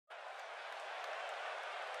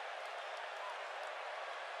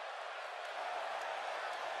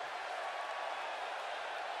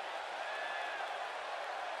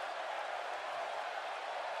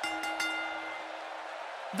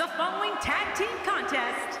The following tag team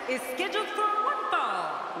contest is scheduled for one fall.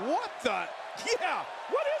 What the? Yeah,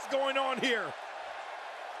 what is going on here?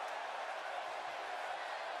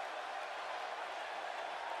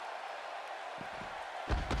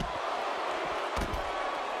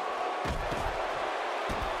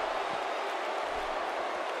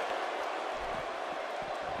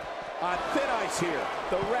 On thin ice here,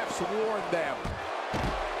 the refs warned them.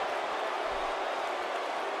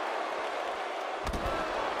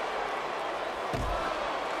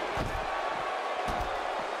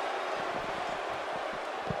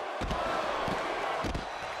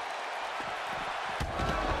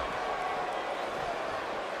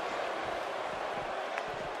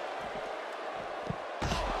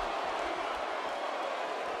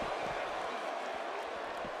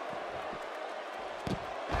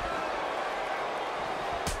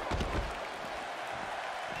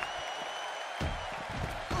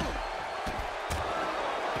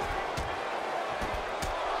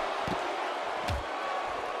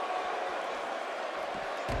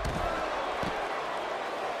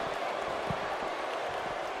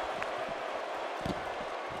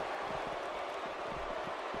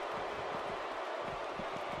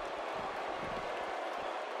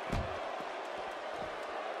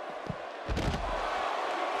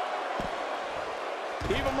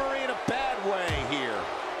 Eva Marie in a bad way here.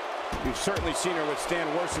 You've certainly seen her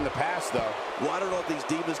withstand worse in the past, though. Well, I don't know if these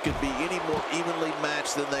divas could be any more evenly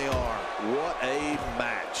matched than they are. What a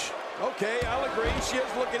match. Okay, I'll agree. She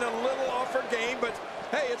is looking a little off her game, but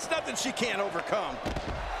hey, it's nothing she can't overcome.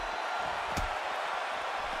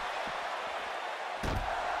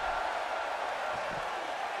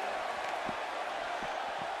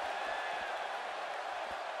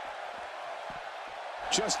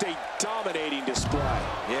 Just a dominating display.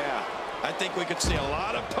 Yeah, I think we could see a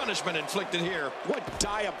lot of punishment inflicted here. What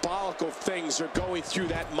diabolical things are going through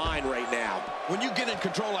that mind right now? When you get in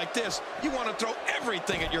control like this, you want to throw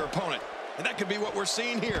everything at your opponent. And that could be what we're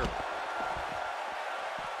seeing here.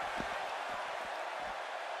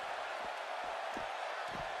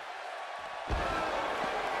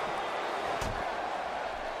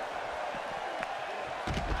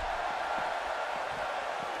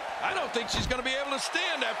 I don't think she's going to be able to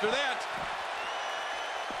stand after that.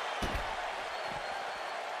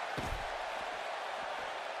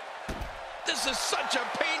 This is such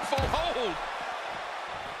a painful hold.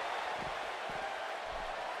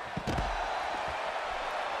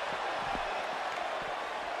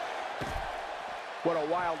 What a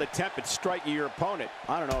wild attempt at striking your opponent.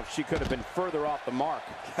 I don't know if she could have been further off the mark.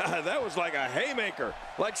 That was like a haymaker,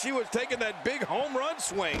 like she was taking that big home run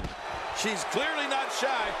swing. She's clearly not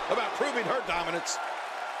shy about proving her dominance.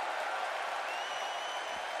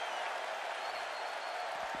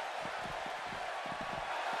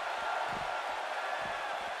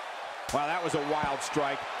 Wow, that was a wild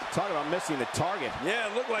strike. Talk about missing the target.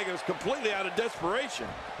 Yeah, it looked like it was completely out of desperation.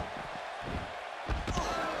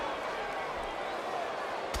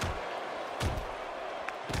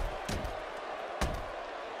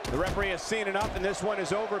 The referee has seen enough, and this one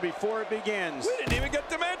is over before it begins. We didn't even get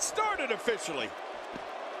the match started officially.